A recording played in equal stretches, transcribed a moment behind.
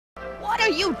What are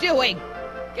you doing?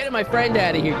 Getting my friend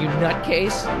out of here, you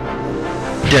nutcase.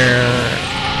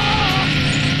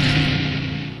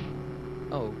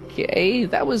 Okay,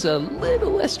 that was a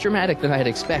little less dramatic than I had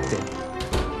expected.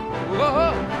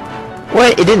 Whoa!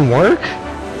 What? It didn't work?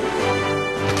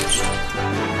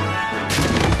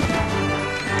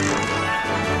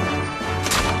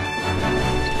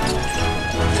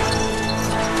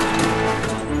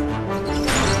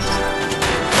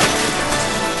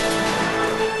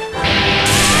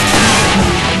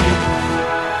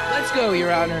 Let's go,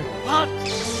 Your Honor. What?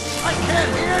 I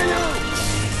can't hear you!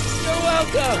 You're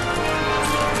welcome!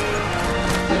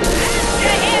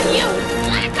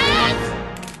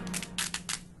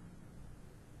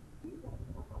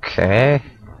 Okay.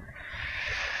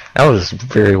 That was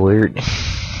very weird.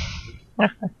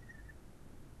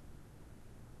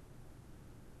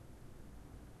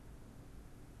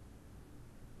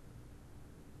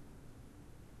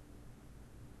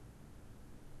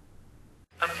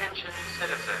 Attention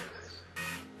citizens.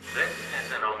 This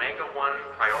is an Omega-1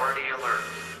 priority alert.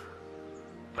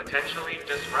 Potentially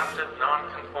disruptive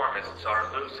nonconformists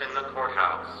are loose in the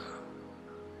courthouse.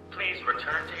 Please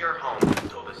return to your home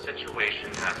until the situation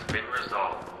has been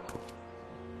resolved.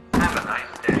 Have a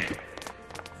nice day.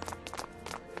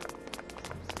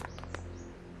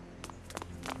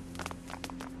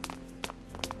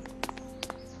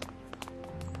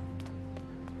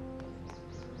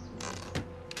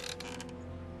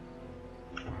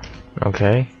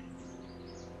 Okay.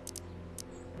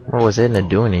 What was Edna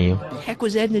doing to you? What the heck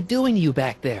was Edna doing to you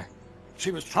back there?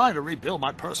 She was trying to rebuild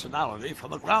my personality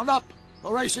from the ground up,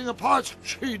 erasing the parts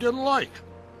she didn't like.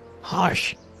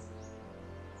 Harsh.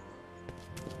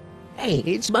 Hey,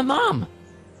 it's my mom.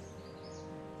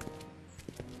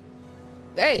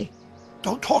 Hey.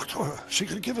 Don't talk to her. She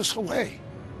could give us away.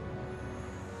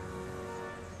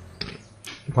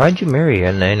 Why'd you marry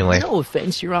Edna anyway? No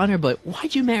offense, Your Honor, but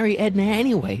why'd you marry Edna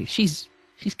anyway? She's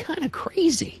kind of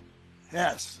crazy.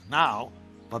 Yes, now.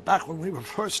 But back when we were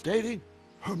first dating,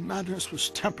 her madness was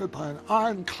tempered by an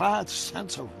ironclad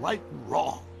sense of right and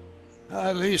wrong.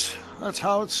 At least, that's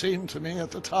how it seemed to me at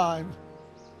the time.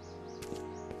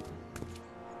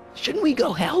 Shouldn't we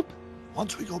go help?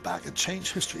 Once we go back and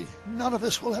change history, none of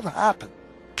this will ever happen.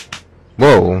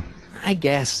 Whoa. I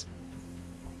guess.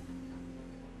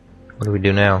 What do we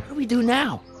do now? What do we do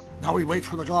now? Now we wait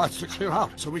for the guards to clear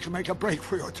out so we can make a break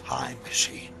for your time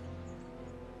machine.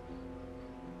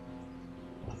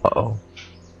 Uh-oh.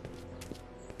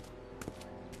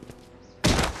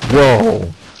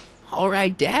 Whoa. All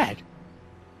right, Dad.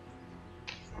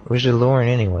 Where's the DeLorean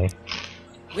anyway?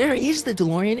 Where is the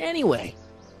DeLorean anyway?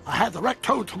 I had the wreck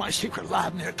towed to my secret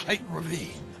lab near Clayton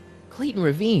Ravine. Clayton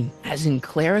Ravine, as in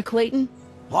Clara Clayton?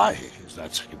 Why is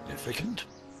that significant?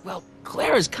 Well,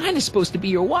 Clara's kind of supposed to be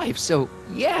your wife, so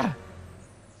yeah.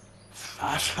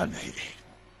 Fascinating.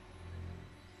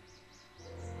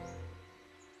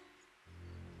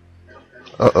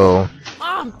 Uh-oh.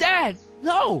 Mom, Dad,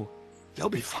 no! They'll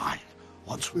be fine.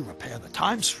 Once we repair the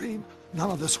time stream,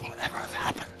 none of this will ever have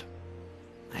happened.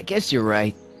 I guess you're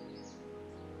right.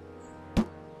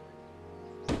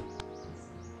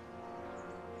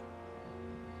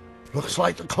 Looks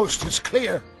like the coast is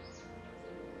clear.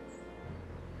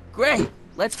 Great,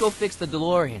 let's go fix the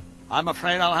DeLorean. I'm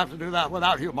afraid I'll have to do that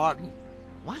without you, Martin.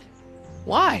 What?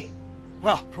 Why?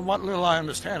 Well, from what little I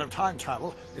understand of time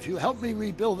travel, if you help me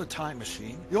rebuild the time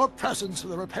machine, your presence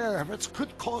in the repair efforts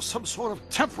could cause some sort of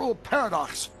temporal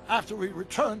paradox after we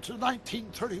return to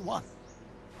 1931.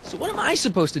 So what am I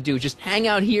supposed to do? Just hang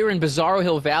out here in Bizarro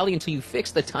Hill Valley until you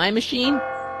fix the time machine?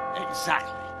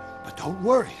 Exactly. But don't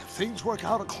worry, if things work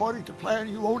out according to plan,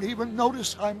 you won't even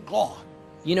notice I'm gone.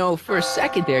 You know, for a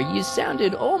second there, you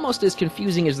sounded almost as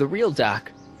confusing as the real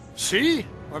Doc. See?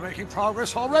 We're making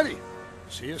progress already.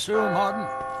 See you soon, Martin.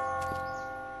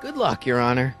 Good luck, Your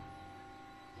Honor.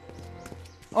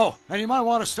 Oh, and you might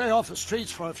want to stay off the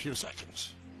streets for a few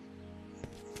seconds.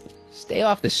 Stay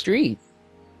off the street.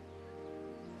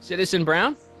 Citizen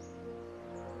Brown?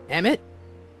 Emmet?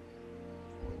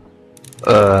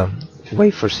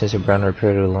 Wait for Citizen Brown to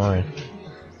repair the DeLorean.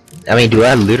 I mean, do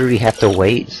I literally have to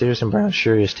wait? Citizen Brown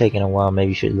sure is taking a while. Maybe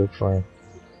you should look for him.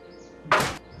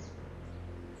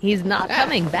 He's not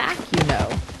coming back, you know.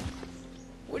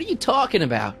 What are you talking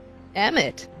about?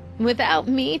 Emmet, without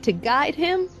me to guide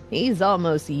him, he's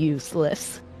almost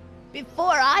useless.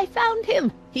 Before I found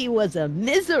him, he was a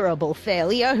miserable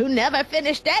failure who never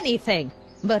finished anything.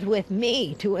 But with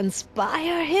me to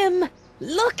inspire him,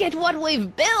 look at what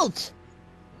we've built!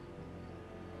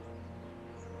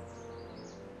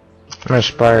 I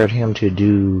inspired him to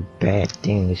do bad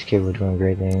things. Capable of doing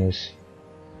great things.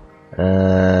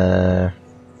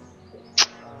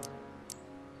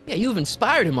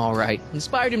 inspired him all right.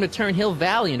 Inspired him to turn Hill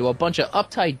Valley into a bunch of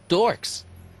uptight dorks.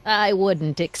 I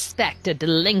wouldn't expect a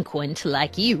delinquent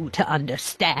like you to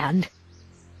understand.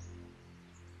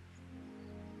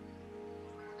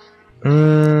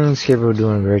 Skipper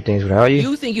doing great things without you.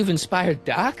 You think you've inspired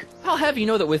Doc? I'll have you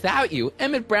know that without you,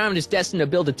 Emmett Brown is destined to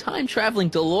build a time-traveling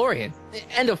DeLorean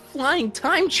and a flying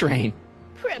time train.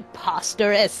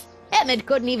 Preposterous. Emmet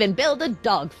couldn't even build a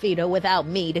dog feeder without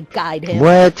me to guide him.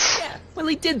 What? Yeah, well,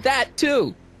 he did that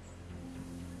too.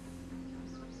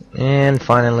 And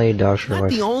finally, Doc's Not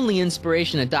wife. the only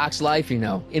inspiration in Doc's life, you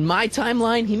know. In my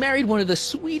timeline, he married one of the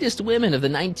sweetest women of the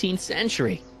 19th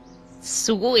century.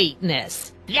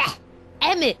 Sweetness. Blech.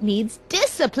 Emmet needs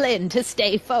discipline to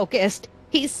stay focused.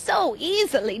 He's so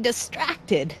easily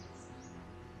distracted.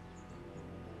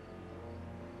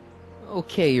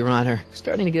 Okay, Your Honor.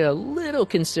 Starting to get a little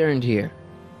concerned here.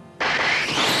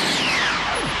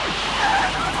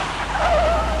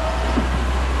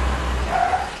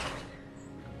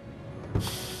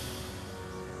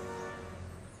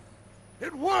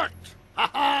 It worked! Ha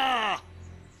ha!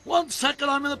 1 second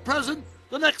I'm in the present,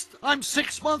 the next I'm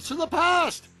 6 months in the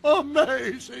past.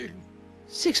 Amazing!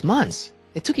 6 months?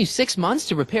 It took you 6 months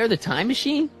to repair the time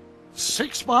machine?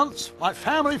 6 months, my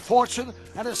family fortune,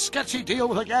 and a sketchy deal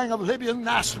with a gang of Libyan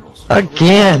nationals.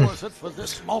 Again. It was all worth it for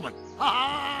this moment. Ha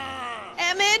ha!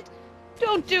 Emmet,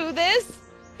 don't do this.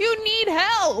 You need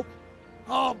help.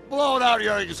 Oh, blow it out of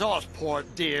your exhaust, poor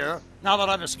dear. Now that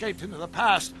I've escaped into the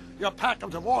past, your pack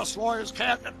of divorce lawyers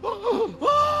can't...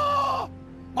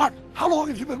 Martin, how long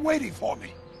have you been waiting for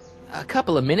me? A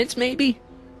couple of minutes, maybe?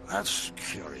 That's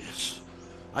curious.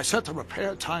 I set the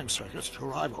repair time circuits to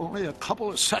arrive only a couple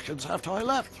of seconds after I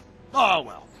left. Oh,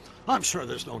 well, I'm sure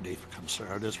there's no need for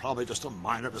concern. It's probably just a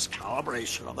minor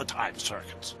miscalibration of the time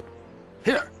circuits.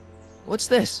 Here, What's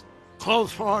this?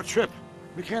 clothes for our trip.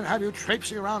 We can't have you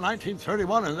traipsing around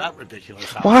 1931 in that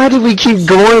ridiculous house. Why do we keep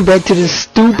going back to this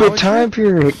stupid time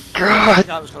period? I God. think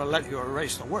I was going to let you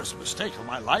erase the worst mistake of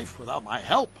my life without my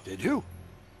help, did you?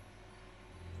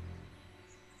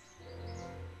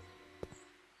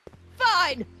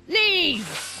 Fine, leave.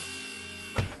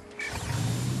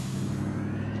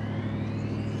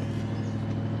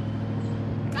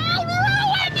 I'll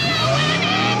ruin you,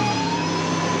 Emmet!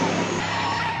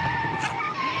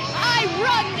 I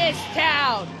run this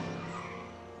town!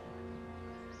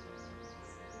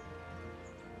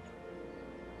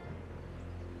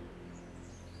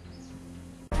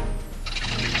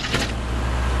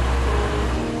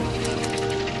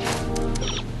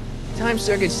 Time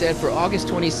circuit set for August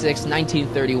 26,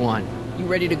 1931. You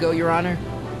ready to go, Your Honor?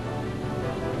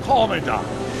 Call me, Doc.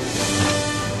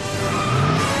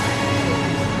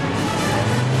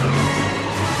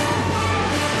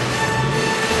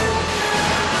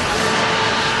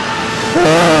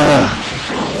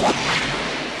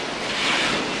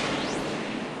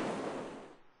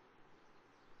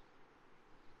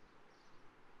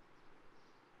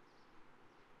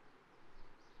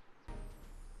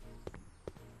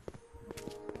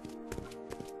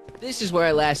 This is where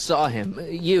I last saw him.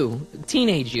 You,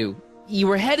 teenage you. You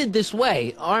were headed this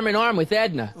way, arm in arm with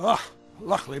Edna.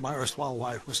 Luckily, my erstwhile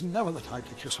wife was never the type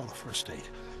to kiss on the first date.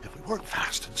 If we work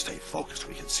fast and stay focused,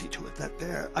 we can see to it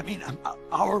that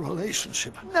our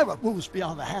relationship never moves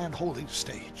beyond the hand-holding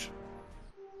stage.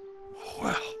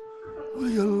 Well, will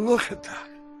you look at that?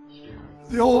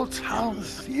 The old town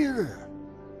theater.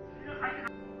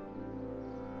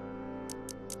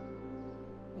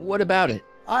 What about it?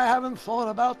 I haven't thought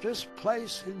about this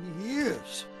place in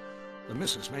years. The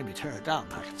missus made me tear it down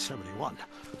back in '71.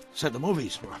 Said the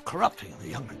movies were corrupting the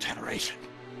younger generation.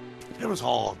 It was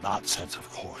all nonsense, of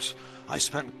course. I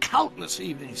spent countless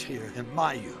evenings here in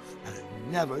my youth, and it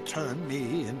never turned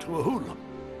me into a hoodlum.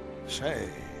 Say,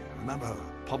 remember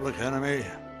Public Enemy?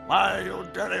 Why, you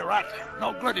dirty rat,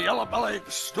 no good yellow-bellied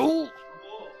stool?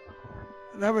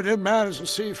 It never did manage to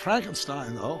see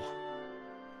Frankenstein, though.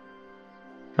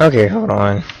 Okay, hold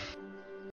on.